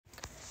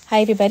Hi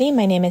everybody,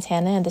 my name is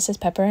Hannah and this is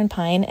Pepper and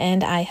Pine,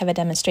 and I have a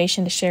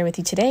demonstration to share with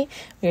you today.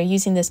 We are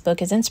using this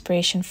book as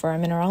inspiration for our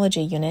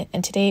mineralogy unit,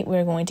 and today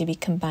we're going to be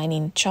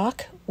combining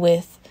chalk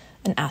with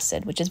an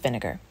acid, which is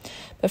vinegar.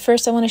 But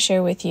first I want to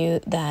share with you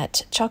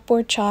that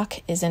chalkboard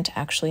chalk isn't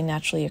actually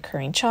naturally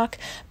occurring chalk,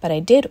 but I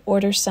did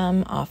order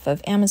some off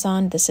of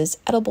Amazon. This is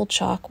edible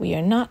chalk. We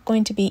are not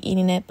going to be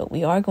eating it, but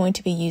we are going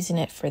to be using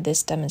it for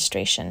this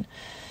demonstration.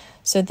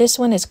 So this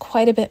one is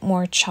quite a bit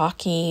more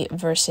chalky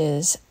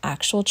versus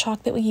actual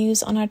chalk that we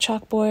use on our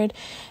chalkboard,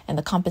 and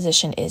the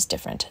composition is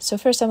different. So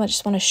first I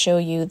just want to show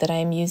you that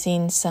I'm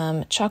using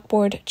some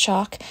chalkboard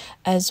chalk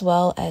as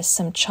well as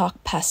some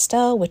chalk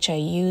pastel, which I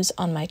use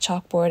on my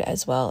chalkboard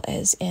as well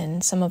as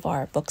in some of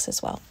our books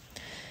as well.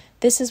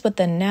 This is what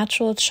the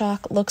natural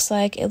chalk looks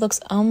like. It looks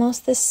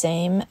almost the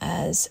same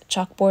as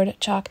chalkboard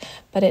chalk,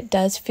 but it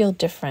does feel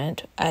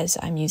different as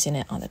I'm using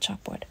it on the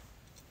chalkboard.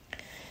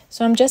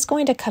 So I'm just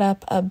going to cut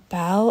up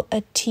about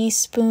a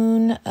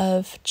teaspoon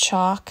of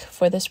chalk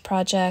for this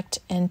project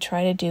and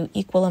try to do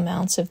equal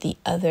amounts of the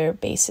other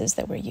bases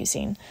that we're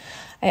using.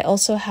 I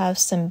also have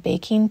some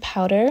baking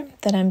powder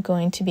that I'm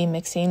going to be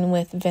mixing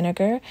with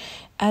vinegar,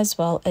 as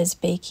well as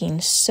baking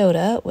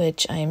soda,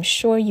 which I am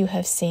sure you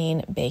have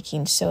seen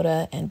baking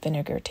soda and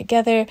vinegar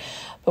together,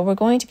 but we're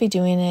going to be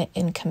doing it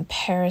in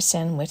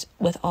comparison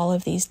with all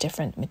of these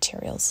different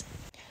materials.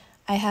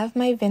 I have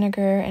my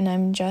vinegar and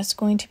I'm just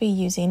going to be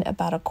using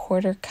about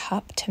 1/4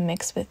 cup to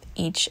mix with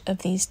each of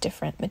these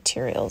different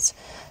materials.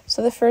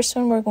 So the first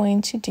one we're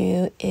going to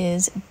do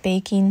is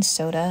baking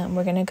soda, and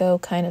we're going to go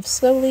kind of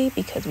slowly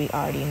because we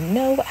already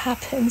know what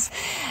happens,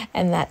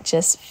 and that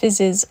just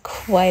fizzes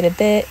quite a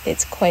bit.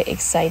 It's quite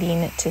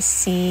exciting to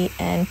see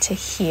and to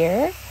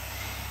hear.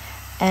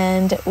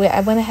 And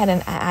I went ahead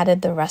and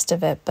added the rest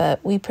of it,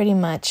 but we pretty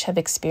much have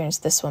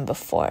experienced this one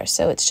before,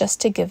 so it's just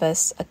to give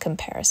us a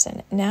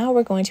comparison. Now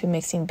we're going to be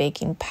mixing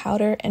baking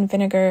powder and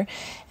vinegar,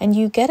 and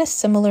you get a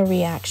similar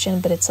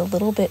reaction, but it's a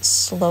little bit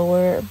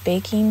slower.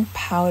 Baking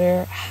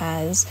powder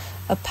has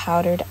a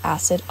powdered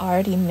acid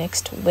already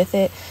mixed with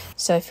it,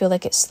 so I feel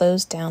like it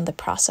slows down the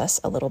process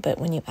a little bit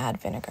when you add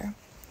vinegar.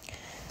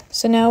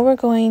 So now we're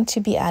going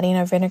to be adding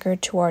our vinegar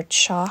to our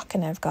chalk,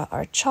 and I've got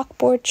our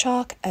chalkboard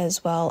chalk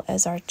as well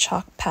as our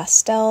chalk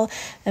pastel,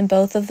 and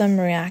both of them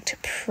react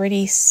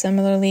pretty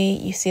similarly.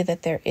 You see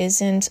that there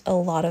isn't a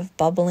lot of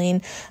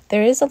bubbling.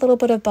 There is a little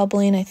bit of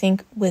bubbling, I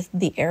think, with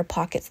the air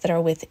pockets that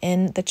are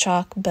within the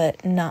chalk,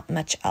 but not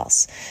much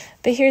else.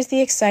 But here's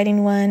the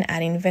exciting one,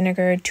 adding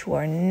vinegar to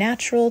our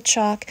natural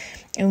chalk,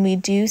 and we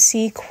do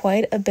see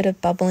quite a bit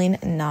of bubbling,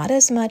 not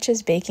as much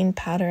as baking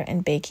powder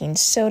and baking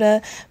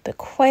soda, but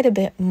quite a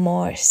bit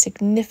more,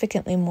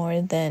 significantly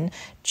more than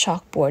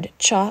chalkboard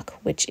chalk,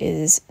 which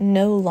is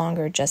no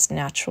longer just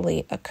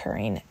naturally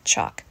occurring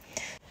chalk.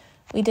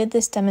 We did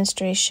this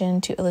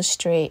demonstration to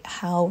illustrate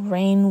how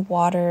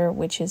rainwater,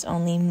 which is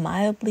only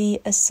mildly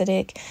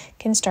acidic,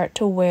 can start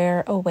to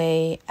wear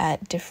away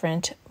at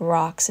different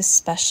rocks,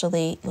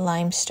 especially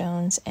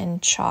limestones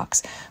and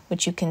chalks,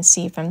 which you can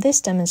see from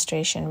this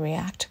demonstration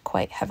react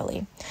quite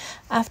heavily.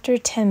 After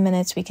 10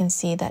 minutes, we can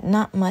see that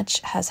not much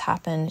has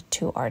happened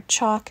to our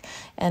chalk,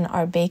 and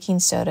our baking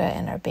soda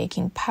and our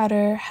baking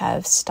powder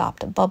have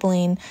stopped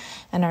bubbling,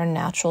 and our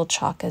natural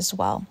chalk as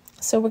well.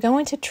 So we're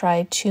going to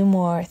try 2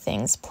 more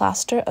things.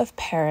 Plaster of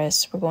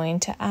Paris, we're going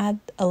to add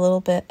a little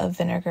bit of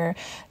vinegar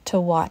to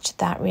watch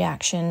that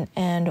reaction,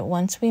 and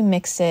once we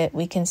mix it,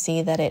 we can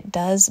see that it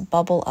does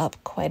bubble up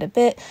quite a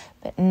bit,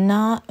 but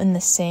not in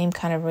the same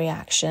kind of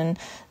reaction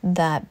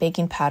that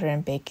baking powder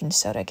and baking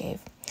soda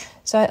gave.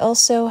 So I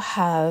also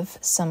have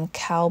some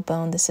cow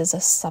bone. This is a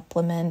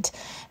supplement,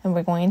 and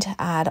we're going to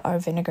add our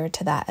vinegar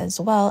to that as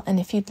well. And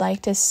if you'd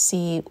like to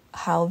see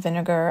how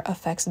vinegar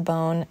affects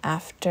bone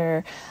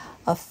after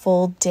a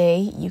full day,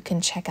 you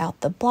can check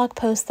out the blog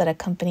post that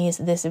accompanies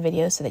this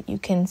video so that you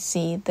can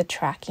see the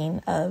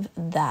tracking of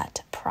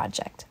that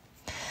project.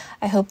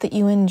 I hope that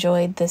you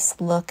enjoyed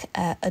this look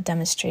at a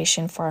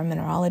demonstration for our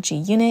mineralogy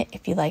unit.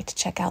 If you'd like to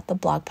check out the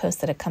blog post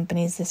that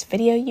accompanies this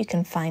video, you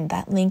can find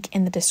that link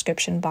in the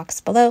description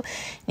box below.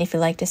 And if you'd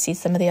like to see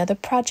some of the other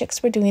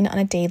projects we're doing on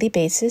a daily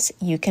basis,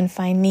 you can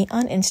find me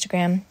on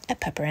Instagram at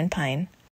Pepper and Pine.